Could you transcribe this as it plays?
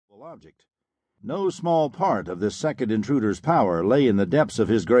invisible object. No small part of this second intruder's power lay in the depths of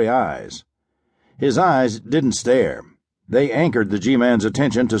his gray eyes. His eyes didn't stare. They anchored the G-Man's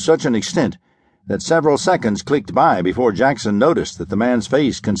attention to such an extent that several seconds clicked by before Jackson noticed that the man's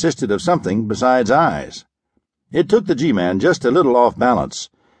face consisted of something besides eyes. It took the G-Man just a little off balance,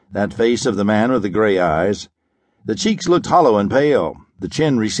 that face of the man with the gray eyes. The cheeks looked hollow and pale, the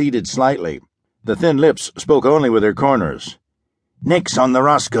chin receded slightly, the thin lips spoke only with their corners. "Nix on the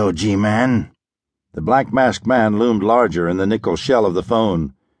Roscoe, G-Man." The black-masked man loomed larger in the nickel shell of the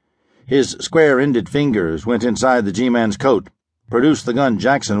phone. His square-ended fingers went inside the G-Man's coat, produced the gun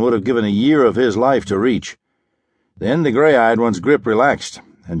Jackson would have given a year of his life to reach. Then the gray-eyed one's grip relaxed,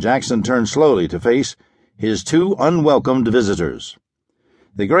 and Jackson turned slowly to face his two unwelcomed visitors.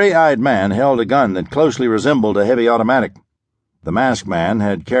 The gray-eyed man held a gun that closely resembled a heavy automatic. The masked man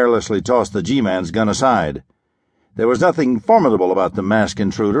had carelessly tossed the G-Man's gun aside. There was nothing formidable about the masked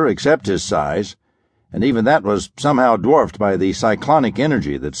intruder except his size, and even that was somehow dwarfed by the cyclonic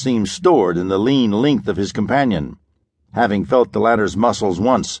energy that seemed stored in the lean length of his companion. Having felt the latter's muscles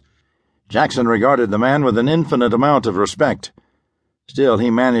once, Jackson regarded the man with an infinite amount of respect. Still, he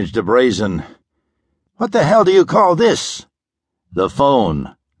managed a brazen, "What the hell do you call this?" "The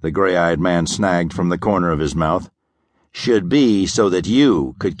phone," the gray-eyed man snagged from the corner of his mouth. "Should be so that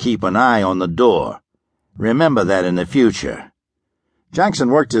you could keep an eye on the door. Remember that in the future." Jackson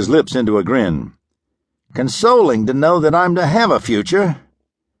worked his lips into a grin. "Consoling to know that I'm to have a future."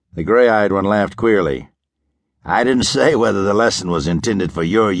 The gray-eyed one laughed queerly. "I didn't say whether the lesson was intended for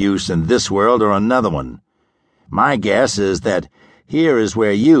your use in this world or another one. My guess is that here is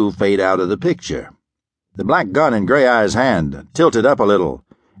where you fade out of the picture." The black gun in Gray-Eye's hand tilted up a little,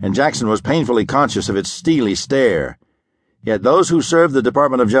 and Jackson was painfully conscious of its steely stare. Yet those who served the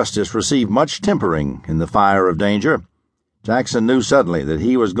Department of Justice receive much tempering in the fire of danger. Jackson knew suddenly that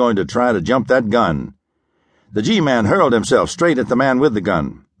he was going to try to jump that gun. The G-Man hurled himself straight at the man with the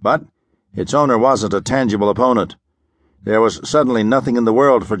gun, but its owner wasn't a tangible opponent. There was suddenly nothing in the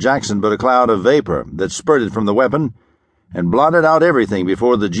world for Jackson but a cloud of vapor that spurted from the weapon and blotted out everything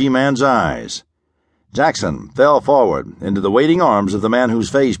before the G-Man's eyes. Jackson fell forward into the waiting arms of the man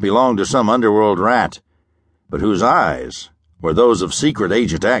whose face belonged to some underworld rat, but whose eyes were those of Secret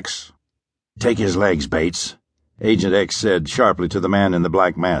Agent X. "Take his legs, Bates," Agent X said sharply to the man in the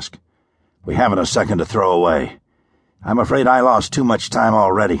black mask. "We haven't a second to throw away. I'm afraid I lost too much time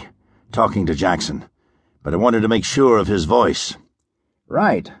already, talking to Jackson, but I wanted to make sure of his voice."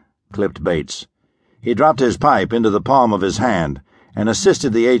 "Right," clipped Bates. He dropped his pipe into the palm of his hand and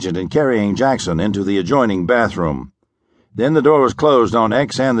assisted the agent in carrying Jackson into the adjoining bathroom. Then the door was closed on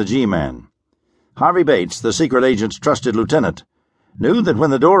X and the G-Man. Harvey Bates, the secret agent's trusted lieutenant, knew that when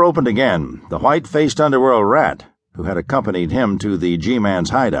the door opened again, the white-faced underworld rat, who had accompanied him to the G-Man's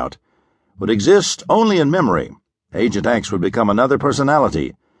hideout, would exist only in memory. Agent X would become another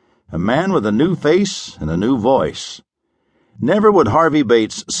personality, a man with a new face and a new voice. Never would Harvey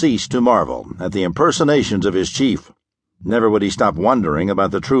Bates cease to marvel at the impersonations of his chief. Never would he stop wondering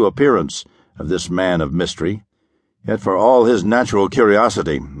about the true appearance of this man of mystery. Yet for all his natural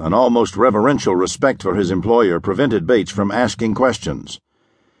curiosity, an almost reverential respect for his employer prevented Bates from asking questions.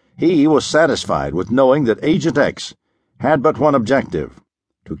 He was satisfied with knowing that Agent X had but one objective: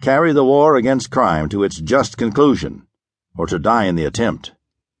 to carry the war against crime to its just conclusion, or to die in the attempt.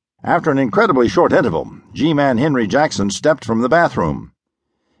 After an incredibly short interval, G-Man Henry Jackson stepped from the bathroom.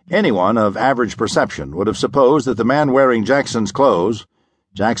 Anyone of average perception would have supposed that the man wearing Jackson's clothes,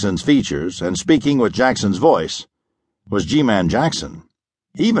 Jackson's features, and speaking with Jackson's voice was G-Man Jackson.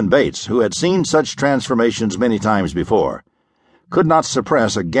 Even Bates, who had seen such transformations many times before, could not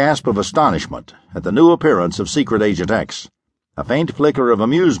suppress a gasp of astonishment at the new appearance of Secret Agent X. A faint flicker of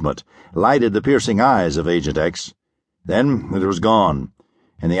amusement lighted the piercing eyes of Agent X. Then it was gone,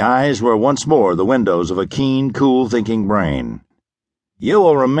 and the eyes were once more the windows of a keen, cool-thinking brain. "You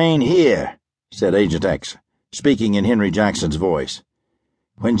will remain here," said Agent X, speaking in Henry Jackson's voice.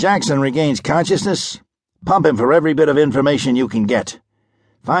 "When Jackson regains consciousness, pump him for every bit of information you can get.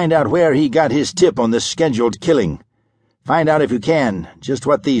 Find out where he got his tip on this scheduled killing. Find out, if you can, just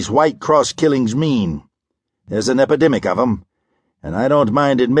what these White Cross killings mean. There's an epidemic of them, and I don't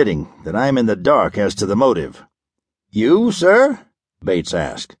mind admitting that I'm in the dark as to the motive." "You, sir?" Bates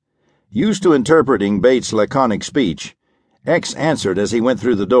asked. Used to interpreting Bates' laconic speech, X answered as he went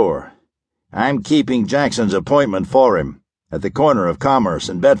through the door. "I'm keeping Jackson's appointment for him, at the corner of Commerce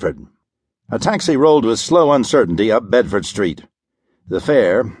and Bedford." A taxi rolled with slow uncertainty up Bedford Street. The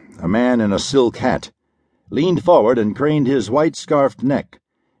fare, a man in a silk hat, leaned forward and craned his white-scarfed neck,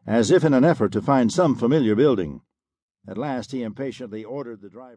 as if in an effort to find some familiar building. At last he impatiently ordered the driver